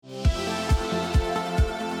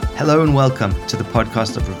Hello and welcome to the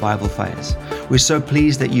podcast of Revival Fires. We're so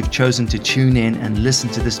pleased that you've chosen to tune in and listen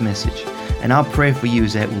to this message. And our prayer for you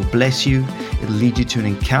is that it will bless you, it'll lead you to an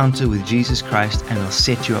encounter with Jesus Christ, and it'll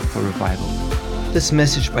set you up for revival. This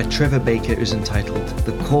message by Trevor Baker is entitled,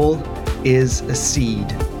 The Call is a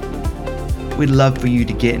Seed. We'd love for you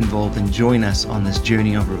to get involved and join us on this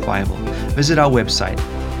journey of revival. Visit our website,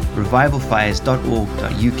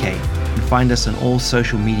 revivalfires.org.uk, and find us on all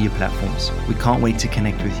social media platforms. We can't wait to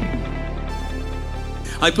connect with you.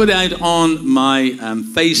 I put out on my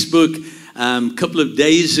Facebook a couple of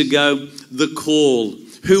days ago, the call.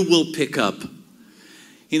 Who will pick up?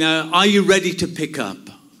 You know, are you ready to pick up?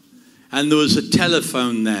 And there was a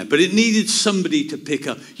telephone there, but it needed somebody to pick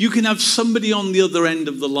up. You can have somebody on the other end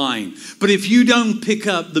of the line, but if you don't pick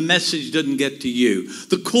up, the message doesn't get to you.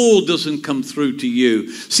 The call doesn't come through to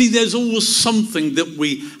you. See, there's always something that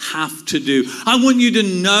we have to do. I want you to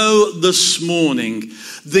know this morning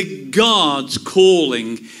that God's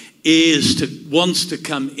calling wants to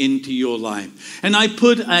come into your life. And I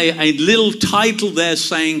put a little title there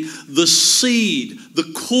saying, the seed,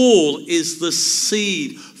 the call is the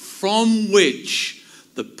seed from which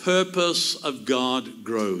the purpose of God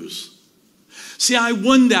grows. See, I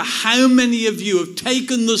wonder how many of you have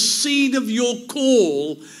taken the seed of your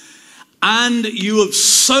call and you have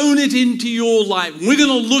sown it into your life. We're going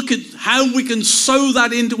to look at how we can sow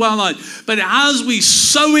that into our lives. But as we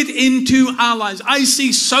sow it into our lives, I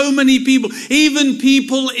see so many people, even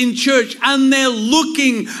people in church, and they're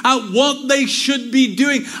looking at what they should be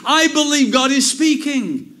doing. I believe God is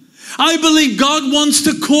speaking. I believe God wants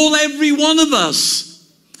to call every one of us.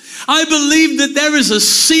 I believe that there is a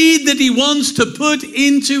seed that He wants to put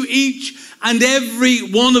into each and every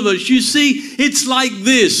one of us. You see, it's like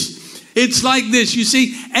this. It's like this. You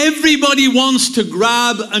see, everybody wants to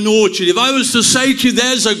grab an orchard. If I was to say to you,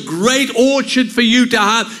 there's a great orchard for you to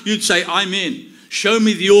have, you'd say, I'm in. Show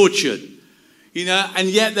me the orchard. You know, and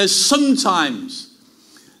yet there's sometimes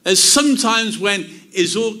when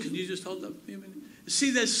can you just hold that for me a minute?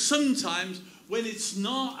 See, there's sometimes when it's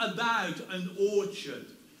not about an orchard.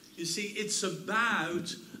 You see, it's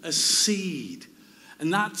about a seed.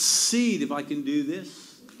 And that seed, if I can do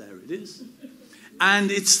this, there it is. And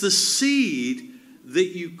it's the seed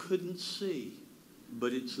that you couldn't see,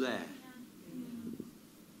 but it's there.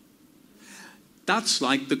 That's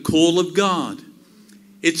like the call of God.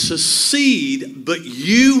 It's a seed, but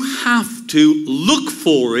you have to look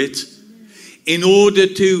for it in order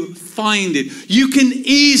to find it. You can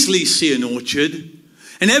easily see an orchard,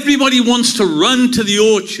 and everybody wants to run to the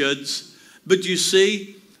orchards, but you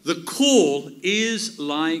see, the call is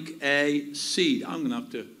like a seed. I'm going to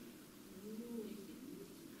have to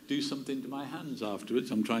do something to my hands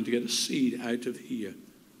afterwards. I'm trying to get a seed out of here.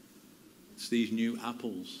 It's these new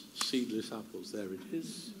apples, seedless apples. There it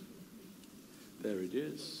is. There it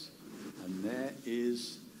is. And there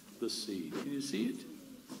is the seed. Can you see it?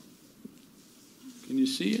 Can you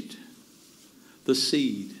see it? The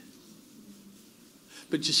seed.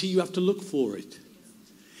 But you see, you have to look for it.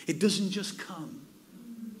 It doesn't just come.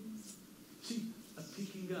 See,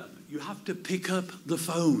 picking up. You have to pick up the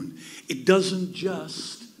phone. It doesn't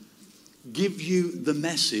just give you the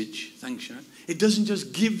message. Thanks, Sharon. It doesn't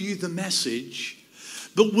just give you the message,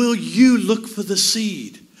 but will you look for the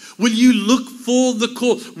seed? Will you look for the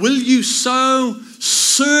call? Will you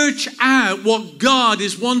search out what God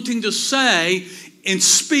is wanting to say and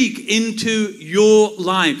speak into your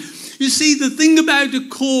life? You see, the thing about a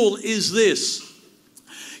call is this.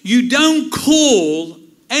 You don't call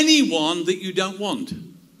anyone that you don't want.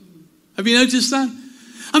 Have you noticed that?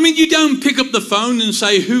 I mean, you don't pick up the phone and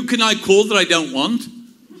say, who can I call that I don't want?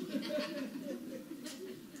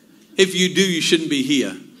 If you do, you shouldn't be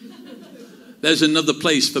here. There's another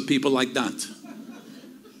place for people like that.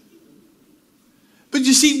 But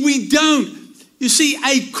you see, we don't. You see,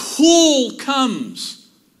 a call comes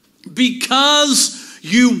because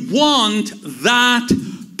you want that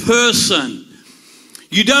person.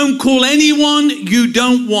 You don't call anyone you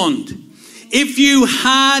don't want. If you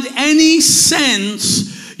had any sense,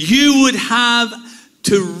 you would have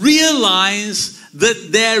to realize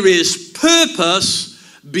that there is purpose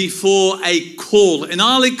before a call. And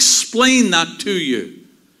I'll explain that to you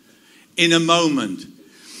in a moment.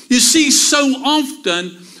 You see, so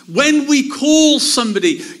often when we call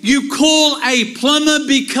somebody, you call a plumber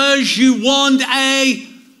because you want a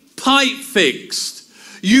pipe fixed.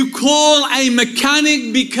 You call a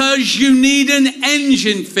mechanic because you need an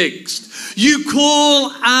engine fixed. You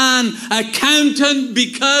call an accountant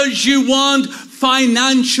because you want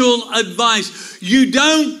financial advice. You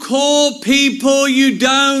don't call people you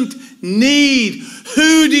don't need.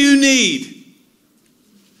 Who do you need?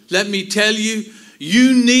 Let me tell you,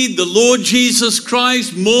 you need the Lord Jesus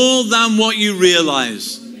Christ more than what you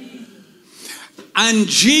realize. And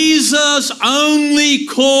Jesus only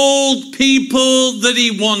called people that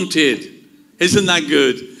he wanted. Isn't that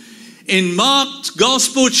good? In Mark's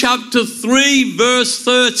Gospel, chapter 3, verse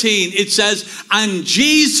 13, it says, and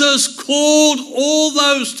Jesus called all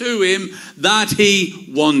those to him that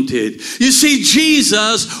he wanted. You see,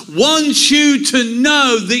 Jesus wants you to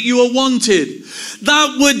know that you are wanted.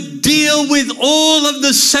 That would deal with all of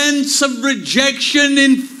the sense of rejection,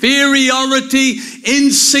 inferiority,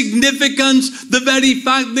 insignificance. The very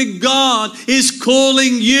fact that God is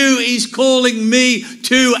calling you, he's calling me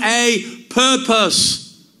to a purpose.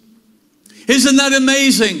 Isn't that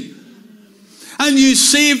amazing? And you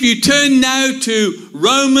see, if you turn now to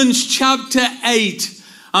Romans chapter 8,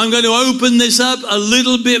 I'm going to open this up a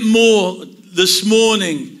little bit more this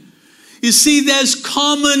morning. You see, there's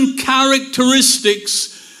common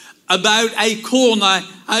characteristics about a call. Now,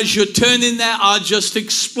 as you're turning there, I'll just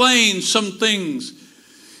explain some things.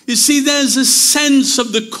 You see, there's a sense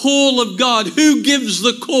of the call of God. Who gives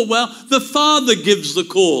the call? Well, the Father gives the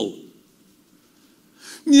call.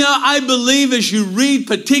 You know, I believe as you read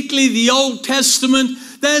particularly the Old Testament,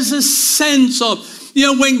 there's a sense of, you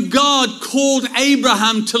know, when God called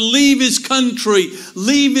Abraham to leave his country,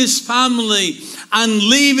 leave his family, and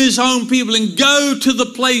leave his own people and go to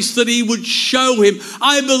the place that he would show him.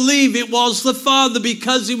 I believe it was the Father,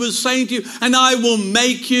 because he was saying to you, and I will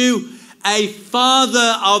make you a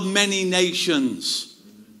father of many nations.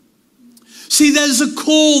 See, there's a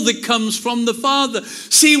call that comes from the Father.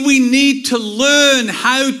 See, we need to learn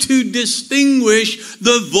how to distinguish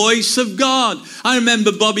the voice of God. I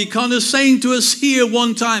remember Bobby Connor saying to us here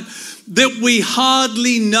one time that we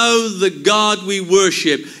hardly know the God we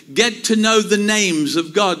worship, get to know the names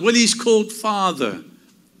of God. Well, he's called Father.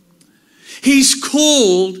 He's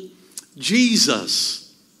called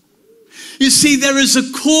Jesus. You see, there is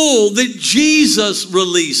a call that Jesus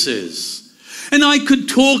releases. And I could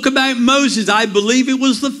talk about Moses. I believe it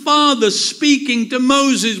was the Father speaking to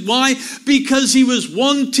Moses. Why? Because he was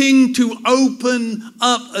wanting to open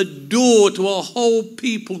up a door to a whole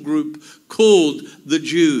people group called the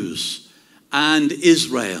Jews and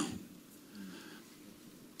Israel.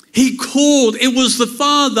 He called, it was the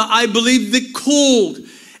Father, I believe, that called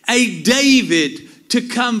a David to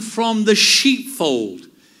come from the sheepfold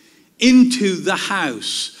into the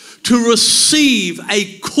house, to receive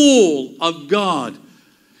a call of God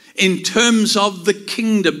in terms of the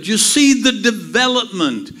kingdom. Do you see the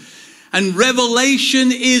development? And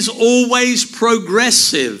revelation is always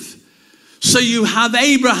progressive. So you have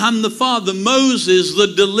Abraham the father, Moses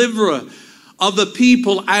the deliverer of a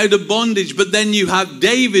people out of bondage. But then you have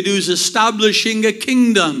David who's establishing a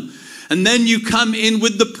kingdom. And then you come in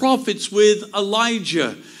with the prophets, with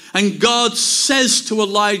Elijah. And God says to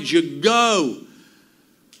Elijah, go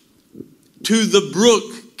to the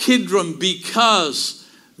brook Kidron, because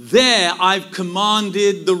there I've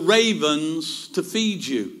commanded the ravens to feed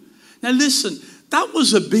you. Now listen, that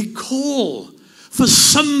was a big call for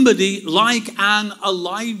somebody like an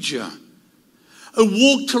Elijah, who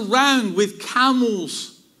walked around with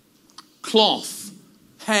camel's cloth,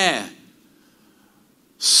 hair,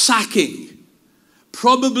 sacking,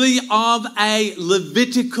 probably of a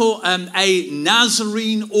Levitical and a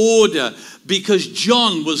Nazarene order, because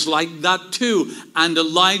John was like that too, and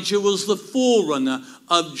Elijah was the forerunner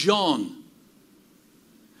of John.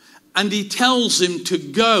 And he tells him to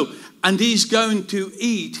go, and he's going to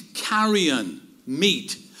eat carrion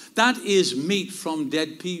meat. That is meat from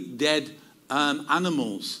dead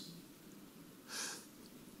animals.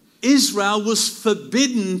 Israel was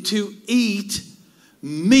forbidden to eat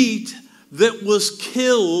meat that was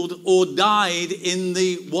killed or died in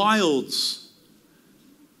the wilds.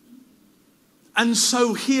 And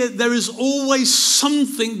so here there is always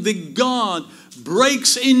something that God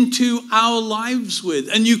breaks into our lives with.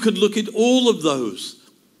 And you could look at all of those.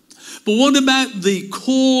 But what about the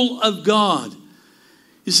call of God?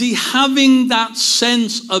 You see, having that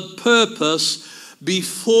sense of purpose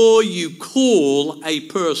before you call a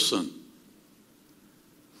person.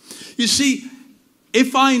 You see,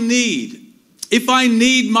 if I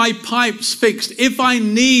need my pipes fixed, if I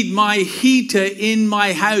need my heater in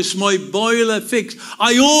my house, my boiler fixed,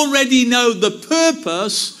 I already know the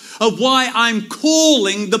purpose of why I'm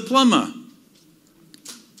calling the plumber.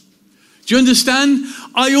 Do you understand?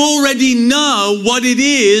 I already know what it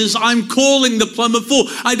is I'm calling the plumber for.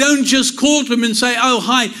 I don't just call to him and say, oh,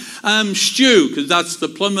 hi, Stu, because that's the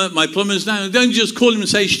plumber, my plumber's now. I don't just call him and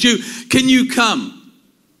say, Stu, can you come?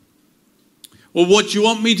 Well, what do you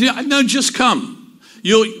want me to do? No, just come.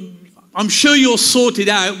 I'm sure you'll sort it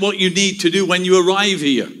out what you need to do when you arrive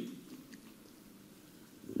here.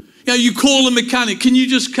 You call a mechanic, can you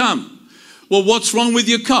just come? Well, what's wrong with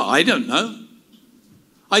your car? I don't know.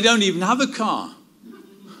 I don't even have a car.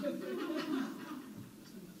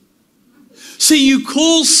 See, you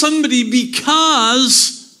call somebody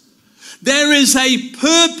because there is a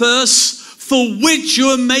purpose for which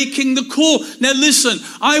you're making the call. Now listen,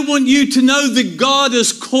 I want you to know that God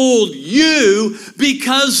has called you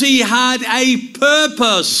because he had a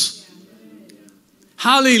purpose.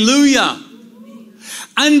 Hallelujah.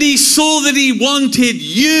 And he saw that he wanted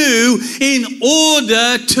you in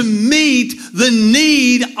order to meet the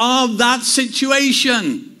need of that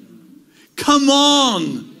situation. Come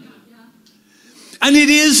on. And it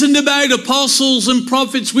isn't about apostles and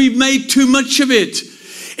prophets. We've made too much of it.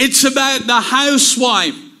 It's about the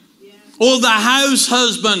housewife or the house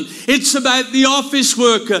husband. It's about the office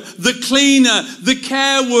worker, the cleaner, the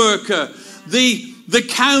care worker, the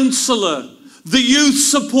counselor, the youth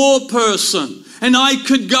support person. And I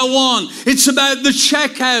could go on. It's about the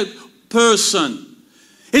checkout person.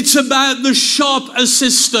 It's about the shop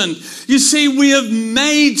assistant. You see, we have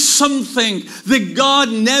made something that God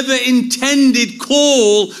never intended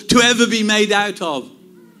call to ever be made out of.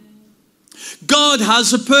 God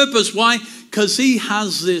has a purpose. Why? Because he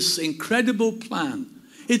has this incredible plan.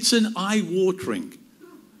 It's an eye-watering,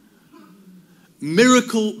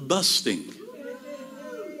 miracle-busting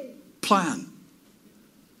plan.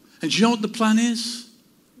 And do you know what the plan is?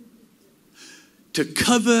 To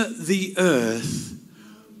cover the earth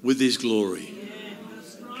with his glory.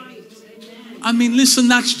 I mean, listen,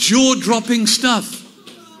 that's jaw-dropping stuff.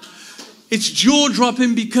 It's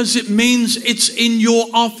jaw-dropping because it means it's in your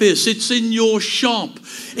office, it's in your shop,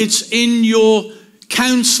 it's in your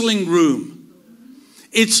counseling room,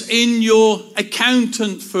 it's in your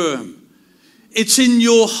accountant firm, it's in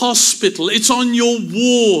your hospital, it's on your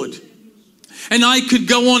ward. And I could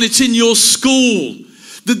go on, it's in your school.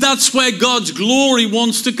 That's where God's glory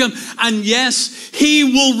wants to come. And yes, he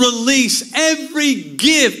will release every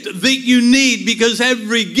gift that you need because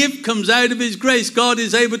every gift comes out of his grace. God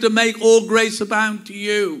is able to make all grace abound to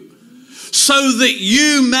you so that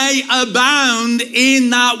you may abound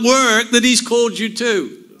in that work that he's called you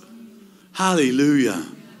to. Hallelujah.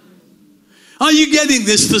 Are you getting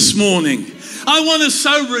this morning? I want to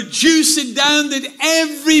so reduce it down that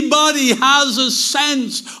everybody has a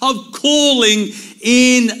sense of calling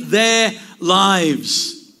in their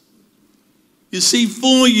lives. You see,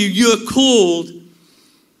 for you are called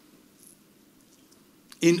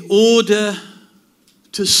in order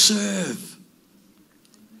to serve.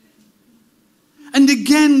 And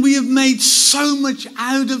again, we have made so much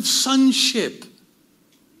out of sonship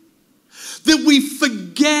that we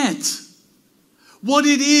forget what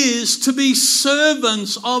it is to be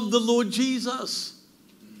servants of the Lord Jesus.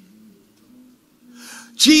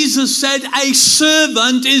 Jesus said, a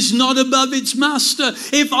servant is not above its master.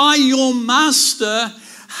 If I, your master,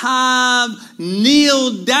 have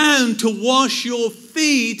kneeled down to wash your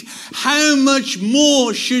feet, how much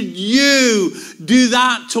more should you do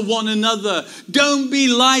that to one another? Don't be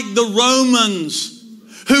like the Romans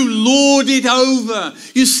who lord it over.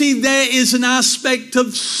 You see, there is an aspect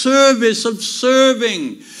of service, of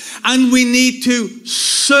serving. And we need to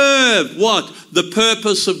serve what? The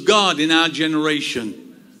purpose of God in our generation.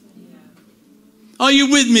 Are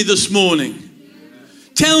you with me this morning?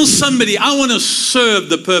 Tell somebody, I want to serve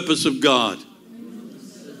the purpose of God.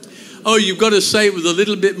 Oh, you've got to say it with a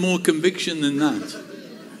little bit more conviction than that.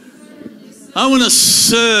 I want to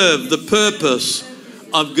serve the purpose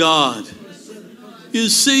of God. You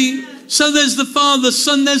see, so there's the Father,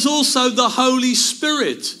 Son, there's also the Holy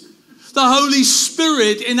Spirit. The Holy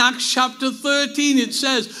Spirit in Acts chapter 13, it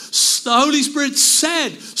says, the Holy Spirit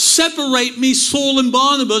said, separate me, Saul and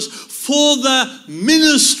Barnabas, for the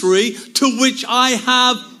ministry to which I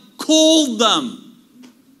have called them.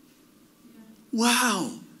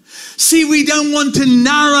 Wow. See, we don't want to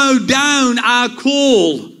narrow down our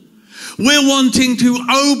call. We're wanting to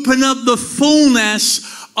open up the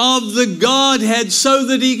fullness of the Godhead so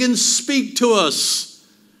that he can speak to us.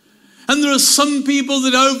 And there are some people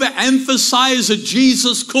that overemphasize a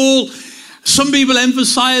Jesus call. Some people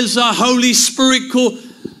emphasize a Holy Spirit call.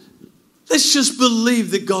 Let's just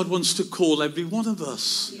believe that God wants to call every one of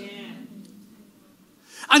us. Yeah.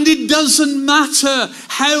 And it doesn't matter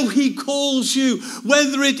how he calls you,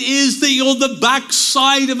 whether it is that you're the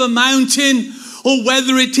backside of a mountain, or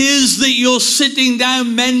whether it is that you're sitting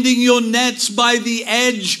down mending your nets by the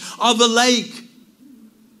edge of a lake,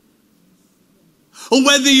 or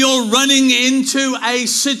whether you're running into a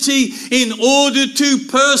city in order to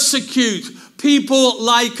persecute, people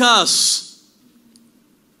like us.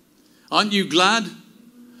 Aren't you glad?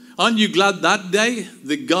 Aren't you glad that day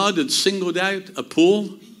that God had singled out a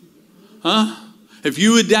Paul? Huh? If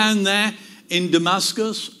you were down there in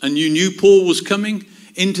Damascus and you knew Paul was coming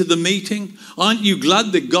into the meeting, aren't you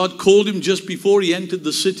glad that God called him just before he entered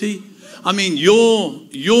the city? I mean,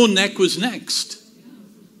 your neck was next.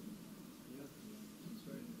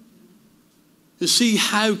 You see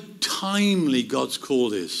how timely God's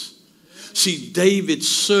call is. See, David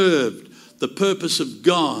served the purpose of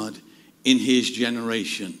God in his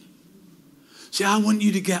generation. See, I want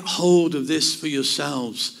you to get hold of this for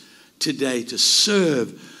yourselves today, to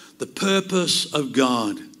serve the purpose of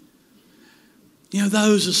God. You know,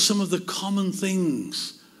 those are some of the common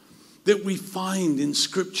things that we find in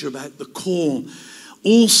Scripture about the call.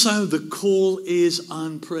 Also, the call is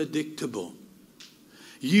unpredictable.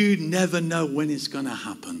 You never know when it's going to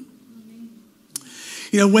happen.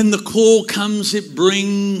 You know, when the call comes, it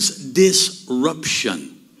brings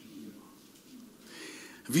disruption.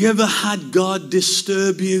 Have you ever had God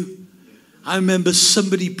disturb you? I remember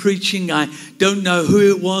somebody preaching, I don't know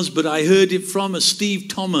who it was, but I heard it from a Steve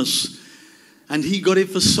Thomas. And he got it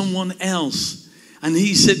for someone else. And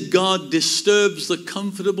he said, God disturbs the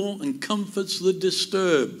comfortable and comforts the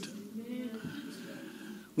disturbed.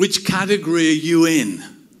 Which category are you in?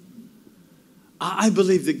 I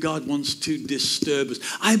believe that God wants to disturb us.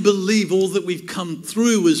 I believe all that we've come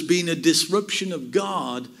through has been a disruption of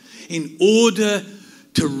God in order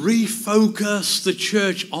to refocus the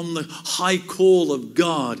church on the high call of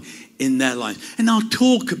God in their life. And I'll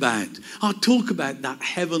talk about that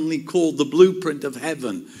heavenly call, the blueprint of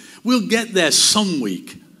heaven. We'll get there some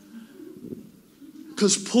week.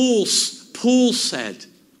 Because Paul said,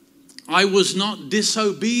 I was not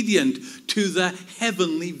disobedient to the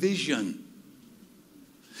heavenly vision.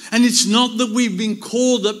 And it's not that we've been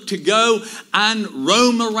called up to go and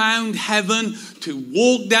roam around heaven, to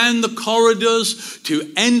walk down the corridors,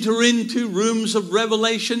 to enter into rooms of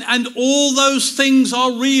revelation, and all those things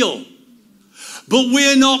are real. But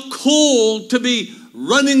we're not called to be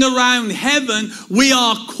running around heaven. We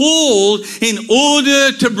are called in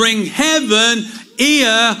order to bring heaven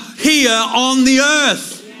here on the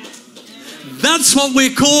earth. That's what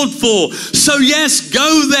we're called for. So yes,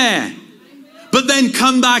 go there. But then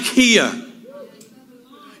come back here.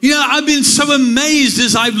 You know, I've been so amazed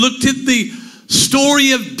as I've looked at the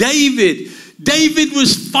story of David. David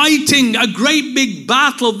was fighting a great big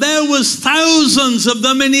battle. There was thousands of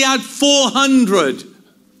them and he had 400.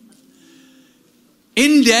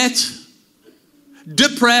 In debt,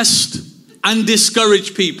 depressed, and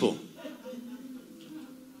discouraged people.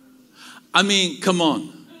 I mean, come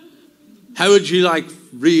on. How would you like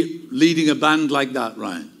leading a band like that,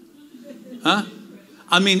 Ryan? Huh?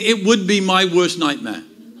 I mean, it would be my worst nightmare.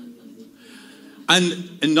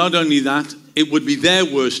 And not only that, it would be their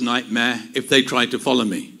worst nightmare if they tried to follow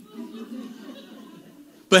me.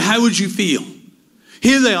 But how would you feel?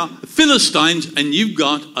 Here they are, Philistines, and you've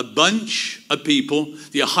got a bunch of people.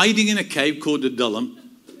 They're hiding in a cave called Adullam,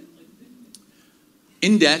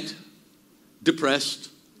 in debt, depressed,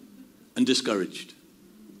 and discouraged.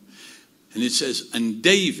 And it says, and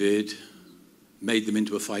David made them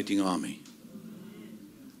into a fighting army.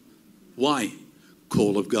 Why?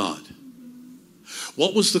 Call of God.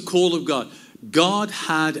 What was the call of God? God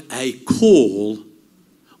had a call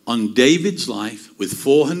on David's life with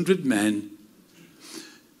 400 men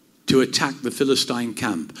to attack the Philistine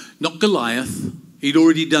camp. Not Goliath. He'd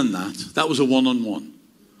already done that. That was a one-on-one.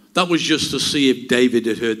 That was just to see if David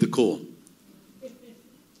had heard the call.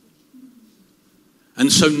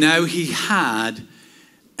 And so now he had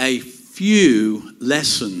a few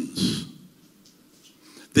lessons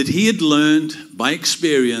that he had learned by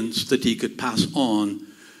experience that he could pass on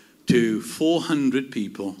to 400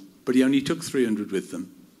 people, but he only took 300 with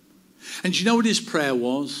them. And do you know what his prayer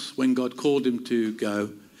was when God called him to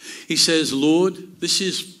go? He says, Lord, this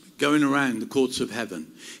is going around the courts of heaven.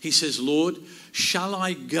 He says, Lord, shall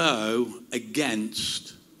I go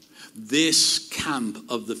against this camp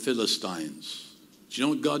of the Philistines? Do you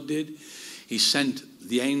know what God did? He sent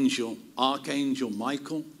the angel, Archangel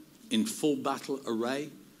Michael, in full battle array.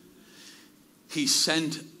 He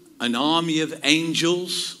sent an army of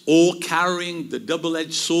angels, all carrying the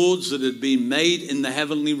double-edged swords that had been made in the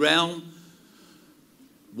heavenly realm,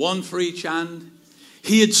 one for each hand.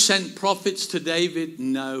 He had sent prophets to David.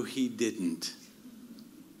 No, he didn't.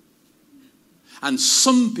 And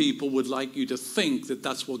some people would like you to think that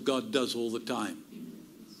that's what God does all the time.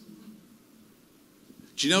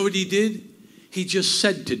 Do you know what he did? He just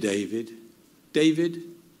said to David, David,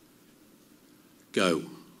 go.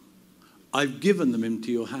 I've given them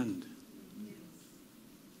into your hand.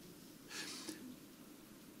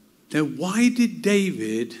 Now, why did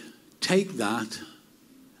David take that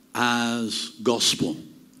as gospel?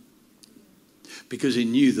 Because he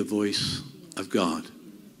knew the voice of God.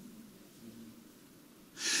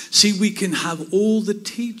 See, we can have all the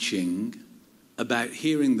teaching about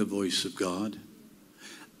hearing the voice of God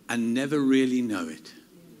and never really know it.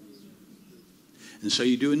 And so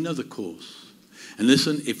you do another course. And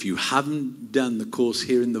listen, if you haven't done the course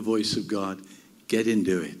Hearing the Voice of God, get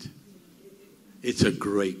into it. It's a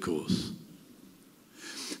great course.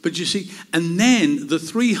 But you see, and then the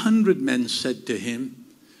 300 men said to him,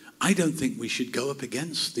 I don't think we should go up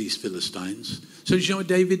against these Philistines. So do you know what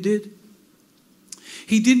David did?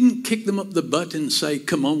 He didn't kick them up the butt and say,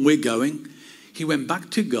 come on, we're going. He went back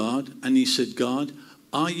to God and he said, God,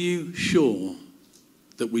 are you sure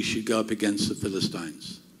that we should go up against the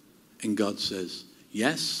Philistines? And God says,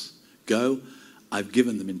 yes, go. I've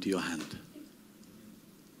given them into your hand.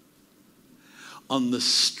 On the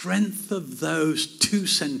strength of those two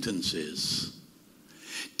sentences,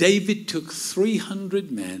 David took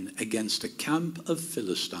 300 men against a camp of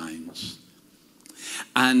Philistines,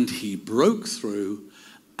 and he broke through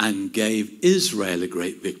and gave Israel a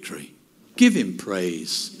great victory. Give him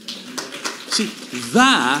praise. See,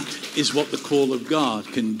 that is what the call of God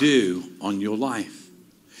can do on your life.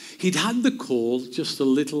 He'd had the call just a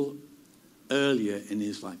little earlier in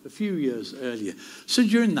his life, a few years earlier. So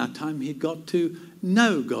during that time, he'd got to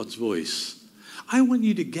know God's voice. I want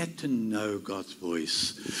you to get to know God's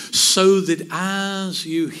voice so that as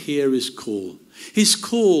you hear his call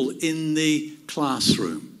in the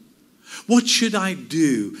classroom, what should I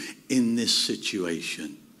do in this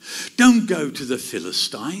situation? Don't go to the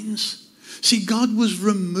Philistines. See, God was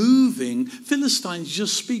removing, Philistines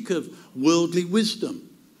just speak of worldly wisdom,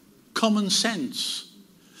 common sense.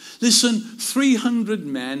 Listen, 300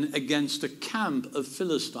 men against a camp of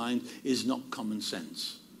Philistines is not common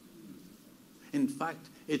sense. In fact,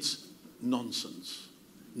 it's nonsense.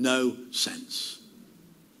 No sense.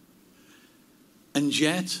 And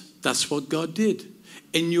yet, that's what God did.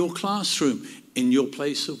 In your classroom, in your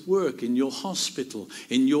place of work, in your hospital,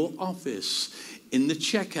 in your office, in the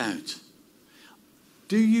checkout.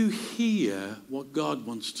 Do you hear what God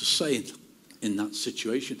wants to say in that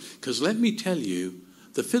situation? Because let me tell you,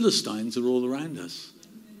 the Philistines are all around us.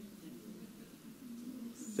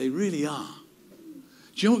 They really are.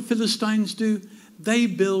 Do you know what Philistines do? They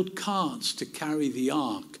build carts to carry the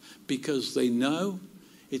ark because they know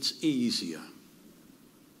it's easier.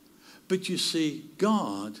 But you see,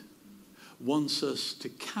 God wants us to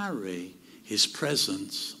carry his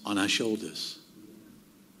presence on our shoulders.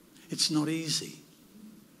 It's not easy.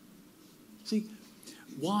 See,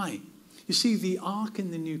 why? You see, the ark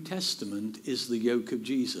in the New Testament is the yoke of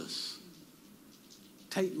Jesus.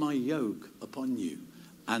 Take my yoke upon you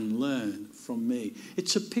and learn from me.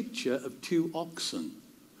 It's a picture of two oxen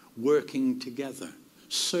working together,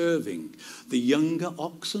 serving. The younger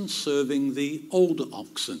oxen serving the older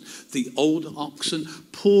oxen. The older oxen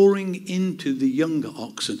pouring into the younger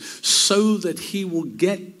oxen so that he will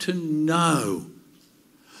get to know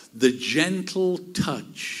the gentle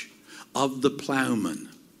touch of the plowman,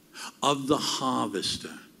 of the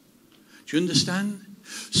harvester. Do you understand?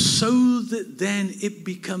 So that then it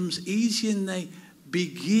becomes easy and they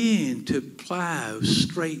begin to plow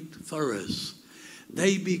straight furrows.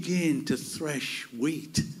 They begin to thresh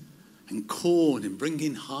wheat and corn and bring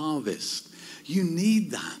in harvest. You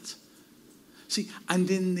need that. See, and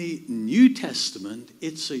in the New Testament,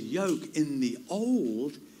 it's a yoke. In the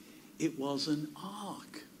Old, it was an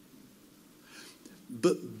ark.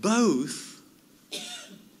 But both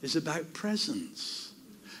is about presence.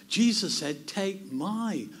 Jesus said, take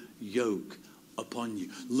my yoke upon you.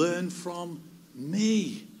 Learn from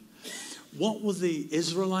me. What were the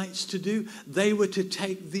Israelites to do? They were to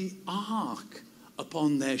take the ark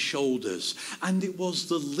upon their shoulders. And it was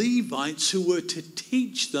the Levites who were to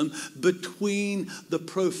teach them between the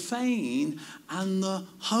profane and the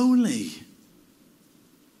holy.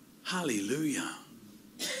 Hallelujah.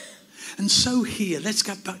 And so here, let's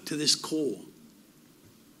get back to this call.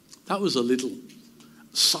 That was a little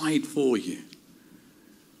side for you.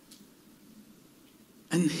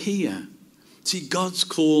 And here, see, God's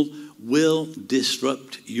call will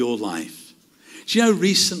disrupt your life. Do you know,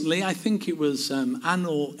 recently, I think it was Anne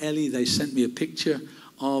or Ellie, they sent me a picture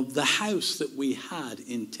of the house that we had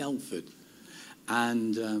in Telford.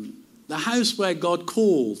 And the house where God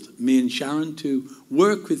called me and Sharon to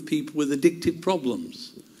work with people with addictive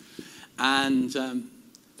problems. And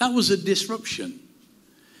that was a disruption.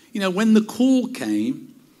 You know, when the call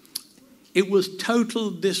came, it was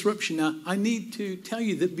total disruption. Now, I need to tell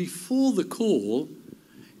you that before the call,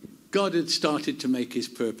 God had started to make his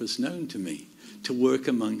purpose known to me, to work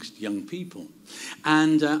amongst young people.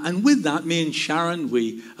 And with that, me and Sharon,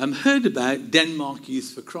 we heard about Denmark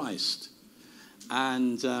Youth for Christ.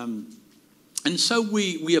 And so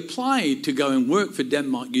we applied to go and work for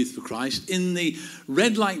Denmark Youth for Christ in the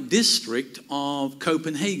red light district of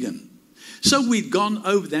Copenhagen. So we'd gone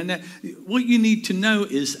over there. Now, what you need to know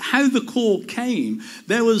is how the call came.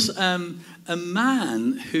 There was a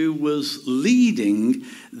man who was leading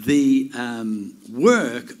the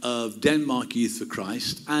work of Denmark Youth for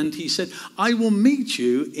Christ, and he said, I will meet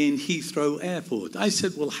you in Heathrow Airport. I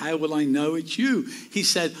said, well, how will I know it's you? He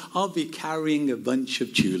said, I'll be carrying a bunch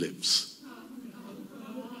of tulips.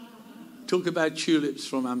 Talk about tulips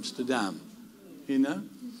from Amsterdam, you know.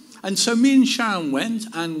 And so me and Sharon went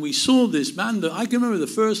and we saw this man. I can remember the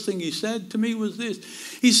first thing he said to me was this.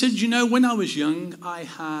 He said, you know, when I was young, I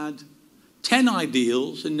had 10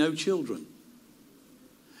 ideals and no children.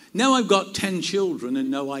 Now I've got 10 children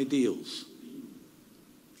and no ideals.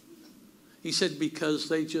 He said, because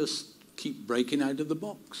they just keep breaking out of the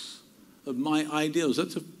box of my ideals.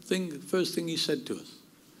 That's the first thing he said to us.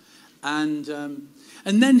 And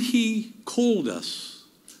then he called us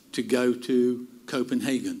to go to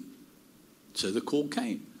Copenhagen. So the call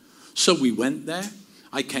came. So we went there.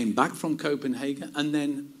 I came back from Copenhagen and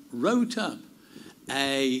then wrote up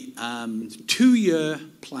a 2-year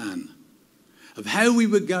plan of how we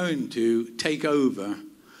were going to take over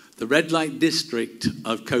the red light district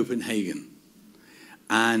of Copenhagen.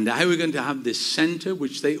 And how we were going to have this center,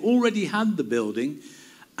 which they already had the building.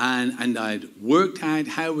 And I'd worked out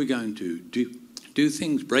how we're going to do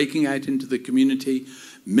things, breaking out into the community,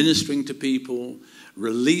 ministering to people,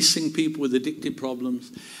 releasing people with addictive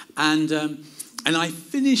problems. And I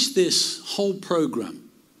finished this whole program.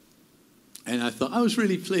 And I thought, I was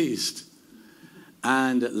really pleased.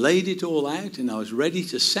 And laid it all out, and I was ready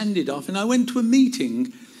to send it off. And I went to a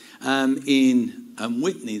meeting in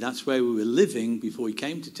Witney. That's where we were living before we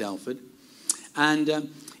came to Telford. And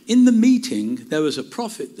in the meeting, there was a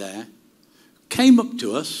prophet there, came up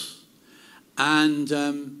to us, and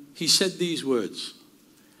he said these words.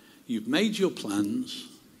 You've made your plans,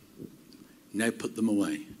 now put them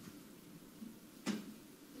away.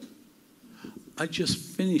 I just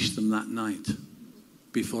finished them that night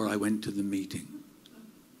before I went to the meeting.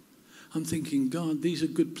 I'm thinking, God, these are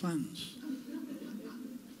good plans.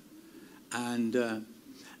 And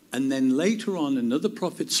then later on, another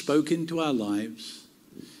prophet spoke into our lives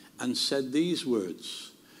and said these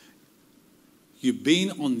words. You've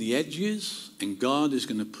been on the edges, and God is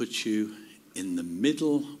going to put you in the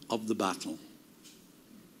middle of the battle.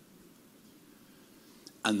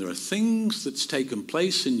 And there are things that's taken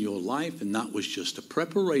place in your life, and that was just a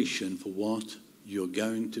preparation for what you're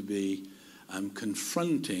going to be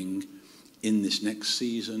confronting in this next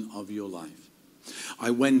season of your life. I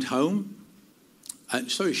went home.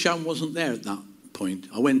 Sharon wasn't there at that point.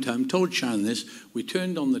 I went home, told Sharon this. We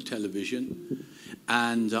turned on the television,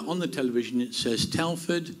 and on the television it says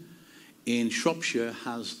Telford in Shropshire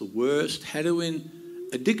has the worst heroin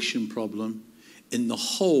addiction problem in the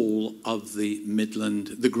whole of the Midland,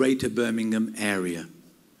 the Greater Birmingham area.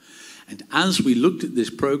 And as we looked at this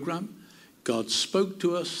program, God spoke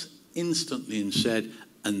to us instantly and said,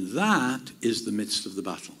 and that is the midst of the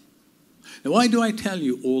battle. Now, why do I tell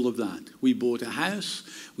you all of that? We bought a house.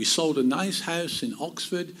 We sold a nice house in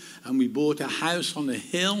Oxford, and we bought a house on a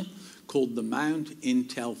hill called the Mount in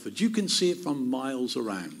Telford. You can see it from miles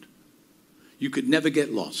around. You could never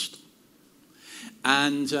get lost.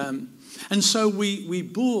 And so we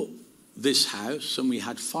bought this house, and we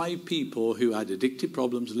had 5 people who had addictive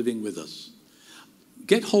problems living with us.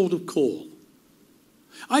 Get hold of Call.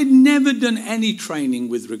 I'd never done any training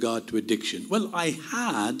with regard to addiction. Well, I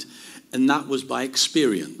had, and that was by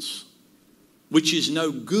experience, which is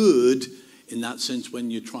no good in that sense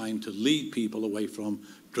when you're trying to lead people away from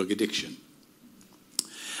drug addiction.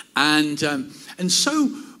 And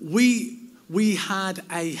so we had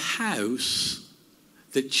a house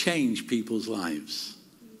that changed people's lives.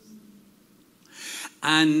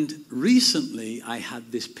 And recently I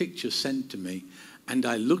had this picture sent to me, and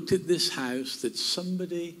I looked at this house that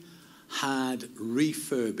somebody had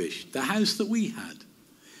refurbished, the house that we had.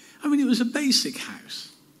 I mean, it was a basic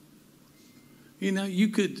house. You know, you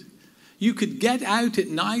could get out at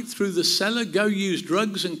night through the cellar, go use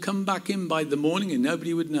drugs, and come back in by the morning and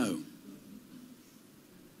nobody would know.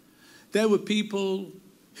 There were people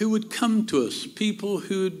who would come to us, people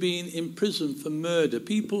who had been in prison for murder,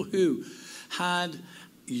 people who had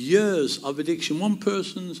years of addiction. One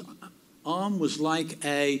person's arm was like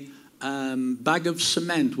a bag of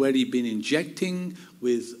cement where he'd been injecting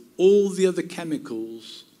with all the other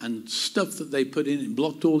chemicals and stuff that they put in. It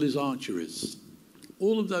blocked all his arteries.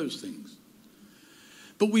 All of those things.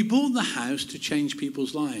 But we bought the house to change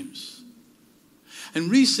people's lives. And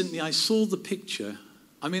recently I saw the picture.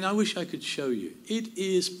 I mean, I wish I could show you. It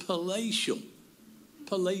is palatial.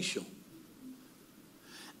 Palatial.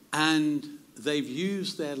 And they've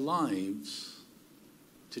used their lives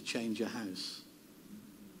to change a house.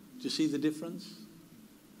 Do you see the difference?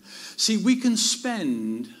 See, we can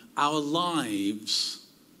spend our lives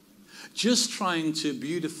just trying to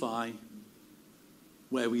beautify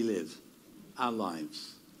where we live, our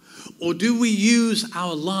lives. Or do we use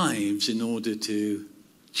our lives in order to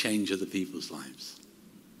change other people's lives?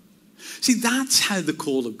 See, that's how the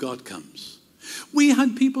call of God comes. We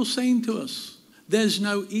had people saying to us, there's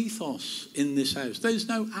no ethos in this house. There's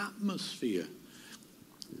no atmosphere.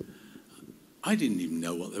 I didn't even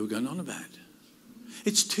know what they were going on about.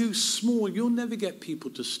 It's too small. You'll never get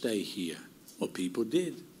people to stay here. Well, people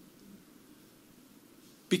did.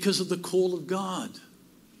 Because of the call of God.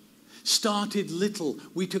 Started little.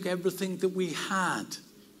 We took everything that we had.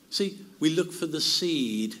 See, we look for the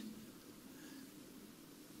seed,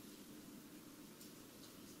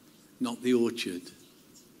 not the orchard.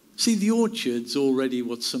 See, the orchard's already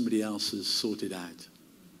what somebody else has sorted out.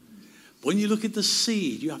 When you look at the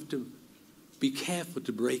seed, you have to be careful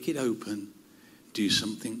to break it open, do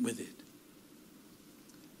something with it.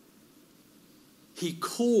 He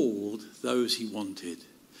called those he wanted.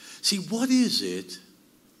 See, what is it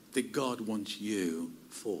that God wants you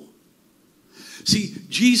for? See,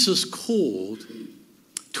 Jesus called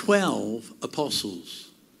 12 apostles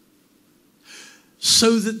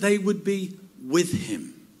so that they would be with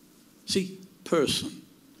him. See, person.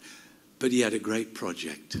 But he had a great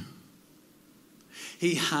project.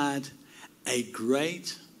 He had a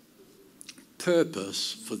great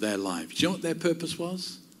purpose for their lives. Do you know what their purpose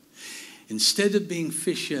was? Instead of being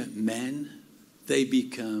fishermen, they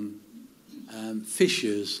become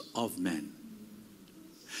fishers of men.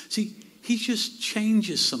 See, he just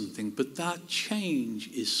changes something, but that change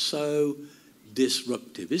is so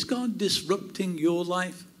disruptive. Is God disrupting your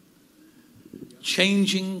life?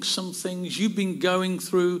 Changing some things? You've been going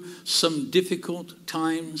through some difficult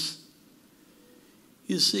times.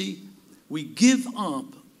 You see, we give up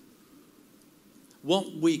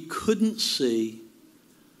what we couldn't see.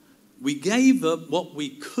 We gave up what we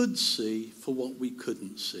could see for what we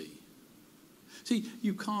couldn't see. See,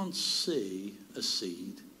 you can't see a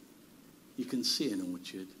seed. You can see an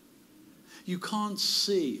orchard. You can't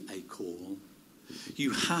see a call.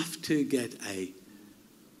 You have to get a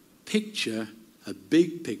picture, a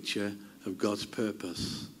big picture of God's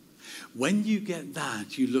purpose. When you get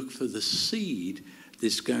that, you look for the seed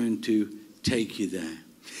that's going to take you there.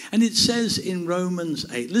 And it says in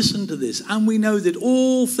Romans 8, listen to this, and we know that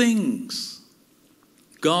all things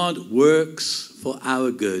God works for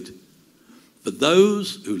our good, for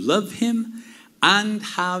those who love him and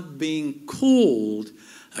have been called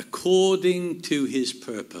according to his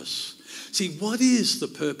purpose. See, what is the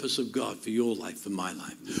purpose of God for your life, for my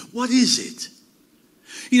life? What is it?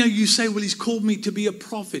 You know, you say, well, he's called me to be a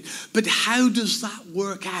prophet, but how does that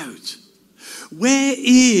work out? Where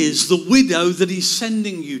is the widow that he's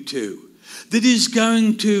sending you to, that is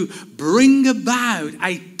going to bring about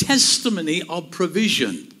a testimony of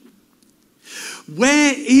provision?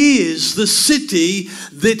 Where is the city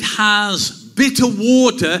that has bitter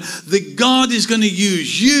water that God is going to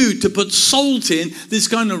use you to put salt in that's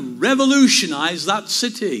going to revolutionize that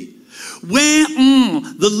city? Where are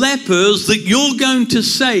the lepers that you're going to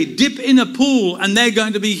say, dip in a pool and they're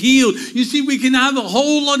going to be healed? You see, we can have a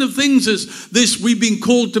whole lot of things as this. We've been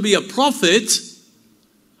called to be a prophet,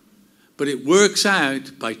 but it works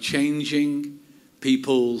out by changing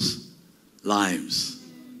people's lives.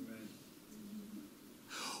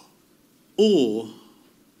 Or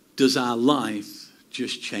does our life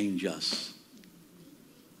just change us?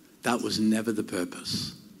 That was never the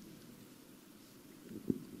purpose.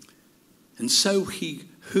 And so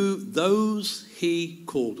those he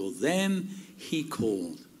called, or them he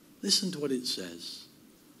called. Listen to what it says.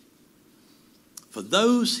 For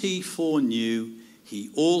those he foreknew, he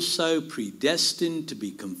also predestined to be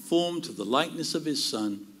conformed to the likeness of his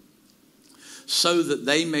Son, so that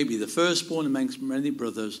they may be the firstborn amongst many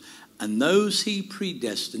brothers. And those he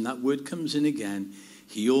predestined, that word comes in again,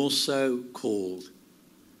 he also called.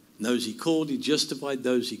 And those he called, he justified.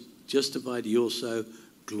 Those he justified, he also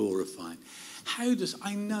glorified. How does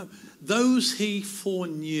I know? Those he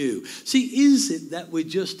foreknew. See, is it that we're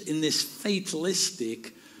just in this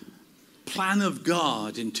fatalistic plan of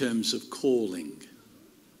God in terms of calling?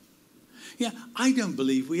 Yeah, I don't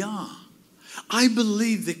believe we are. I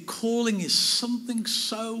believe that calling is something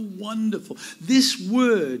so wonderful. This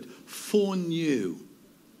word, foreknew.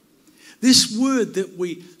 This word that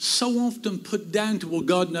we so often put down to, well,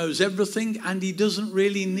 God knows everything and he doesn't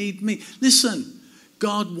really need me. Listen,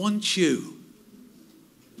 God wants you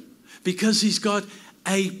because he's got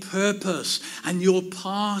a purpose and you're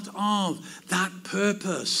part of that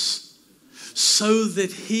purpose so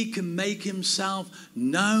that he can make himself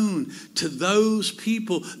known to those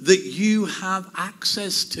people that you have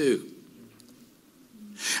access to.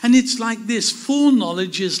 And it's like this.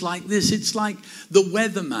 Foreknowledge is like this. It's like the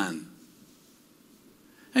weatherman.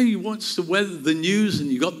 And you watch the news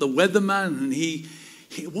and you got the weatherman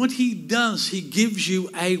and what he does, he gives you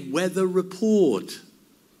a weather report.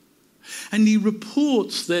 And he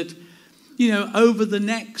reports that, over the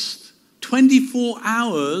next 24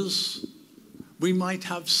 hours, we might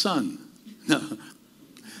have sun. No.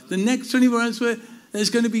 The next 24 hours, there's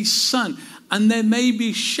going to be sun. And there may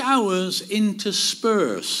be showers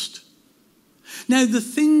interspersed. Now, the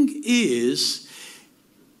thing is,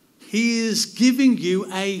 he is giving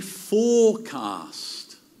you a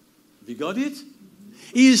forecast. Have you got it?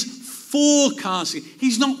 He is forecasting.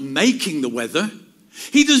 He's not making the weather.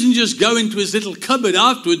 He doesn't just go into his little cupboard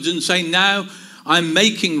afterwards and say, now I'm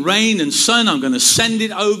making rain and sun. I'm going to send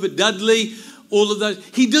it over Dudley. All of that.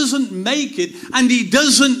 He doesn't make it, and he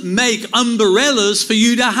doesn't make umbrellas for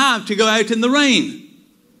you to have to go out in the rain.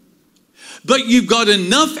 But you've got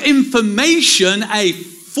enough information, a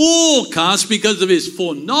forecast because of his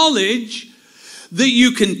foreknowledge, that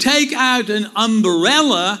you can take out an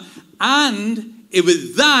umbrella and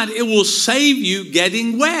with that it will save you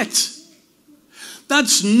getting wet.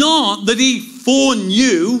 That's not that he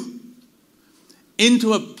foreknew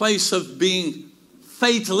into a place of being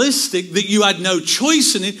fatalistic that you had no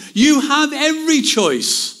choice in it. You have every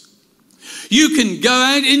choice. You can go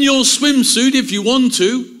out in your swimsuit if you want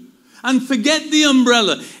to and forget the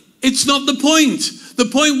umbrella. It's not the point. The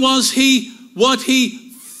point was what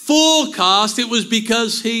he forecast. It was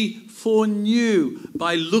because he foreknew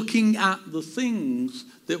by looking at the things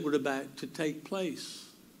that were about to take place.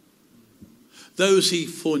 Those he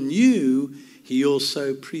foreknew, he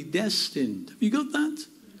also predestined. Have you got that?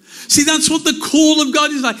 See, that's what the call of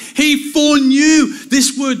God is like. He foreknew.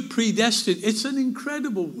 This word predestined, it's an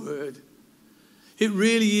incredible word. It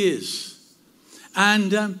really is.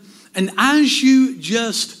 And as you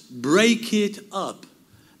just break it up,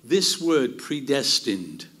 this word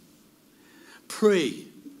predestined,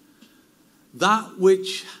 that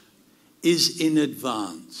which is in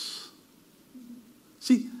advance.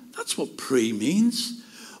 See, that's what pre means.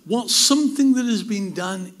 What's something that has been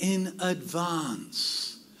done in advance.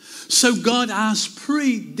 So God has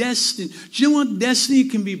predestined. Do you know what destiny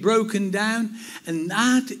can be broken down? And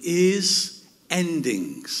that is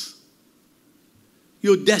endings.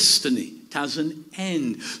 Your destiny, it has an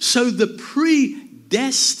end. So the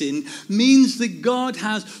predestined means that God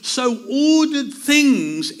has so ordered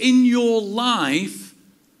things in your life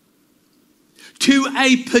to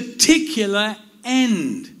a particular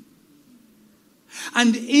end.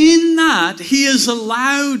 And in that, he has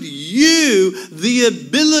allowed you the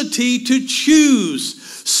ability to choose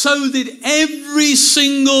so that every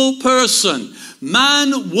single person,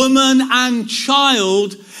 man, woman, and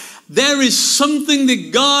child, there is something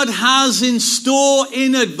that God has in store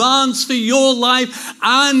in advance for your life,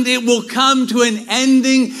 and it will come to an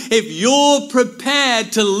ending if you're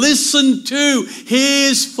prepared to listen to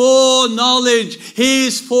his foreknowledge,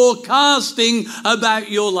 his forecasting about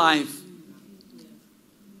your life.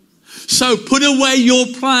 So put away your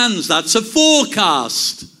plans. That's a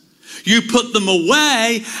forecast. You put them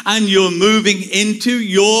away and you're moving into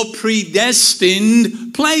your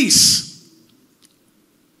predestined place.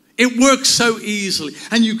 It works so easily.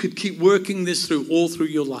 And you could keep working this through all through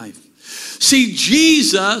your life. See,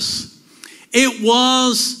 Jesus, he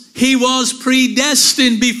was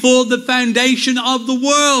predestined before the foundation of the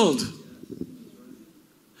world.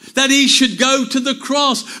 That he should go to the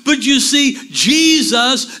cross. But you see,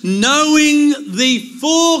 Jesus, knowing the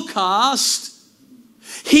forecast,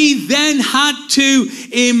 he then had to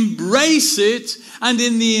embrace it. And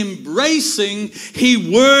in the embracing,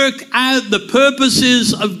 he worked out the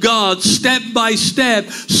purposes of God step by step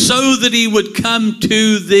so that he would come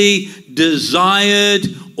to the desired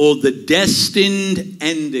or the destined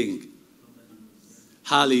ending.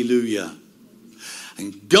 Hallelujah.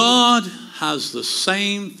 And God has the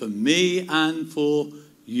same for me and for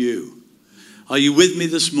you. Are you with me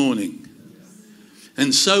this morning?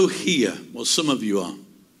 And so here, well, some of you are.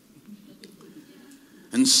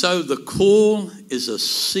 And so the call is a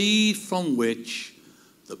seed from which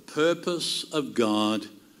the purpose of God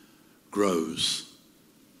grows,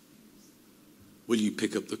 will you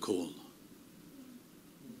pick up the call?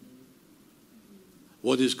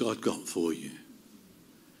 What has God got for you?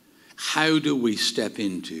 How do we step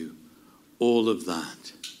into all of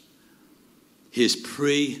that? His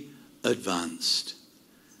pre-advanced.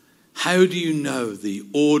 How do you know the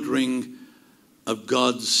ordering of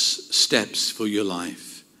God's steps for your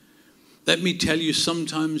life? Let me tell you,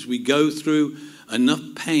 sometimes we go through enough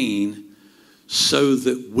pain so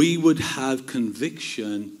that we would have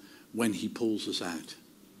conviction when he pulls us out.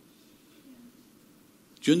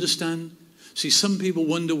 Do you understand? See, some people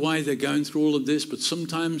wonder why they're going through all of this, but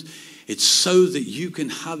sometimes it's so that you can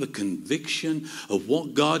have a conviction of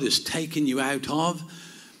what God has taken you out of.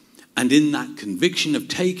 And in that conviction of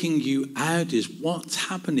taking you out is what's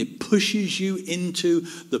happened. It pushes you into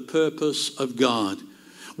the purpose of God.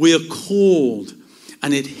 We are called,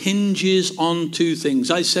 and it hinges on two things.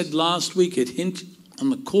 I said last week it hinges on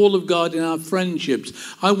the call of God in our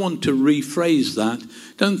friendships. I want to rephrase that.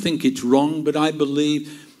 Don't think it's wrong, but I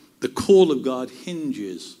believe the call of God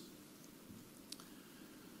hinges,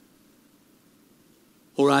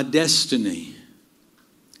 or our destiny,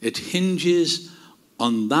 it hinges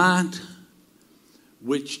on that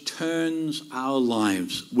which turns our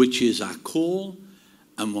lives, which is our call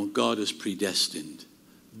and what God has predestined.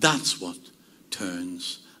 That's what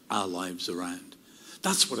turns our lives around.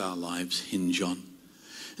 That's what our lives hinge on.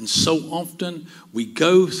 And so often we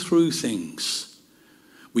go through things.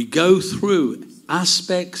 We go through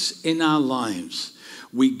aspects in our lives.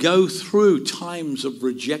 We go through times of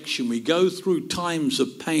rejection. We go through times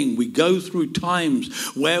of pain. We go through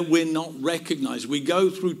times where we're not recognized. We go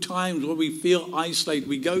through times where we feel isolated.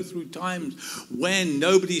 We go through times when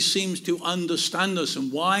nobody seems to understand us.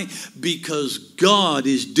 And why? Because God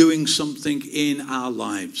is doing something in our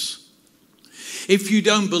lives. If you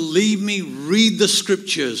don't believe me, read the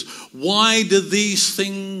scriptures. Why do these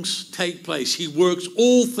things take place? He works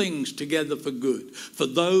all things together for good, for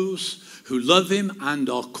those who love him and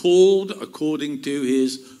are called according to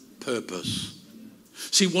his purpose.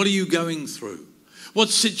 See, what are you going through? What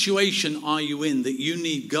situation are you in that you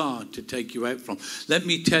need God to take you out from? Let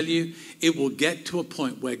me tell you, it will get to a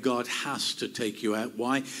point where God has to take you out.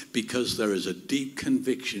 Why? Because there is a deep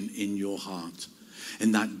conviction in your heart.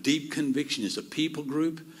 And that deep conviction is a people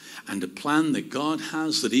group and a plan that God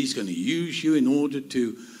has, that he's going to use you in order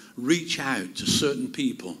to reach out to certain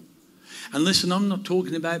people. And listen, I'm not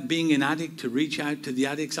talking about being an addict to reach out to the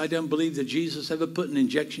addicts. I don't believe that Jesus ever put an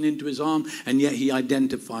injection into his arm, and yet he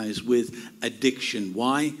identifies with addiction.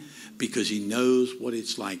 Why? Because he knows what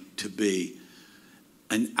it's like to be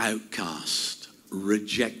an outcast,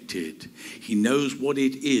 rejected. He knows what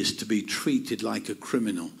it is to be treated like a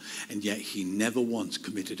criminal, and yet he never once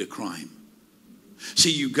committed a crime.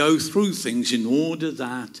 See, you go through things in order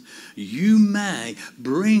that you may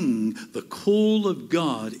bring the call of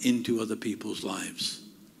God into other people's lives.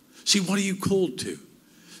 See, what are you called to?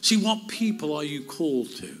 See, what people are you called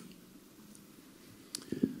to?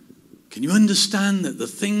 Can you understand that the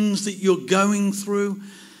things that you're going through,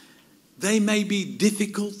 they may be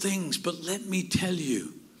difficult things, but let me tell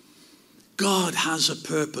you, God has a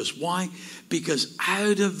purpose. Why? Because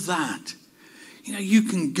out of that, you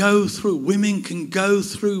can go through, women can go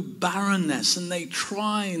through barrenness, and they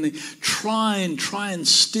try and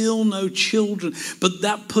still no children. But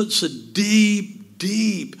that puts a deep,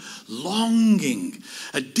 deep longing,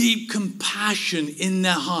 a deep compassion in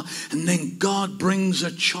their heart. And then God brings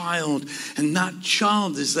a child, and that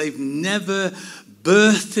child is they've never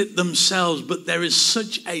birthed it themselves, but there is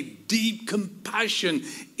such a deep compassion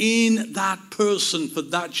in that person for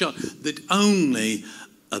that child that only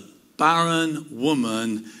a barren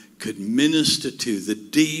woman could minister to the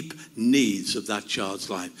deep needs of that child's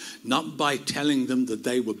life. Not by telling them that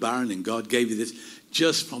they were barren and God gave you this,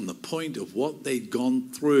 just from the point of what they'd gone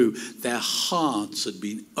through. Their hearts had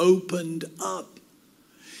been opened up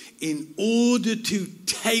in order to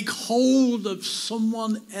take hold of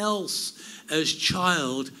someone else as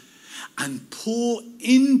child and pour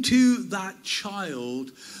into that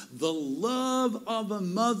child the love of a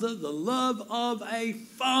mother, the love of a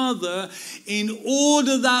father, in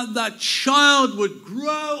order that that child would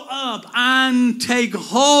grow up and take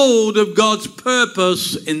hold of God's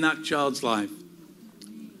purpose in that child's life.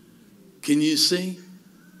 Can you see?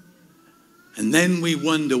 And then we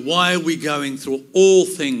wonder, why are we going through? All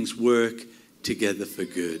things work together for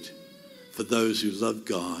good, for those who love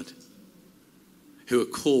God, who are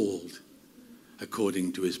called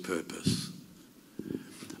according to his purpose.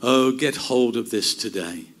 Oh, get hold of this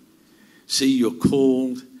today. See, you're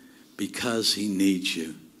called because he needs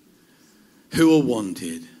you. Who are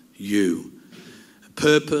wanted? You. A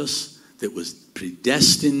purpose that was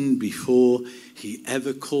predestined before he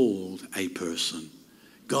ever called a person.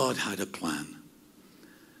 God had a plan.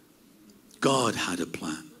 God had a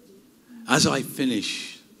plan. As I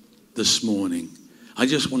finish this morning, I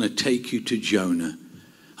just want to take you to Jonah.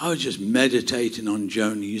 I was just meditating on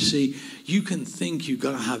Jonah. You see, you can think you've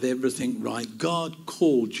got to have everything right. God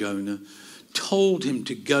called Jonah, told him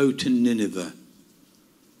to go to Nineveh.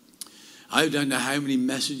 I don't know how many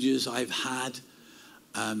messages I've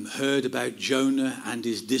heard about Jonah and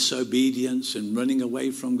his disobedience and running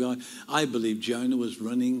away from God. I believe Jonah was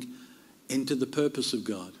running into the purpose of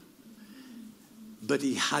God. But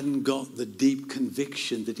he hadn't got the deep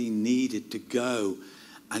conviction that he needed to go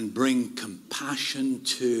and bring compassion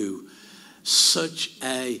to such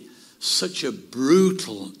a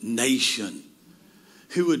brutal nation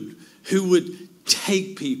who would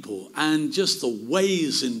take people, and just the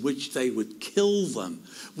ways in which they would kill them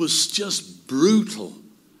was just brutal.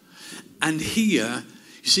 And here,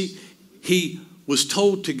 you see, he was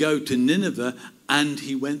told to go to Nineveh and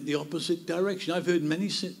he went the opposite direction. I've heard many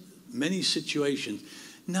situations.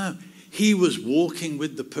 No, he was walking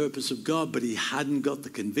with the purpose of God, but he hadn't got the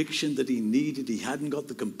conviction that he needed. He hadn't got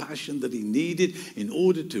the compassion that he needed in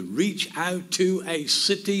order to reach out to a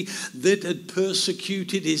city that had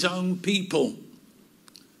persecuted his own people.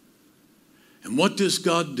 And what does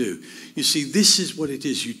God do? You see, this is what it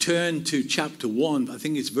is. You turn to chapter 1, I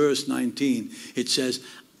think it's verse 19. It says,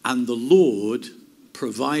 and the Lord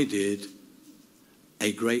provided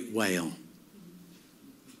a great whale.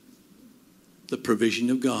 The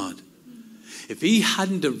provision of God. If he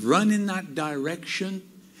hadn't have run in that direction,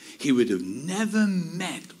 he would have never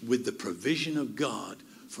met with the provision of God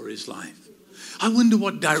for his life. I wonder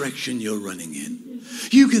what direction you're running in.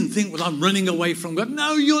 You can think, well, I'm running away from God.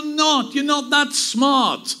 No, you're not. You're not that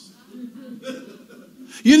smart.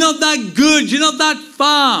 You're not that good. You're not that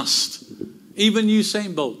fast. Even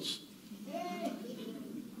Usain Bolts.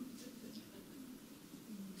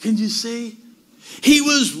 Can you see? He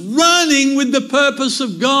was running with the purpose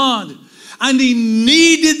of God. And he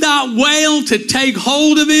needed that whale to take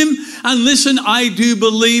hold of him. And listen, I do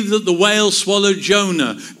believe that the whale swallowed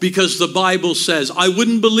Jonah, because the Bible says. I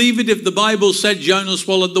wouldn't believe it if the Bible said Jonah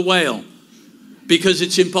swallowed the whale, because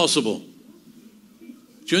it's impossible. Do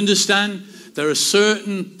you understand? There are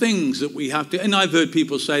certain things that we have to, and I've heard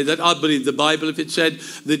people say that I believe the Bible if it said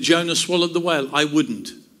that Jonah swallowed the whale. I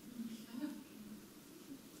wouldn't.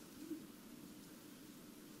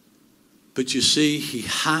 But you see, he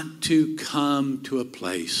had to come to a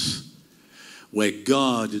place where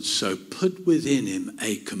God had so put within him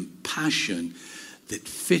a compassion that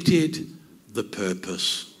fitted the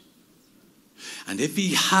purpose. And if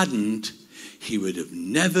he hadn't, he would have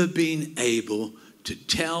never been able to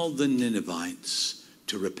tell the Ninevites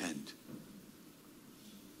to repent.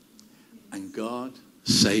 And God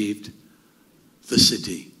saved the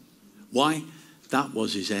city. Why? That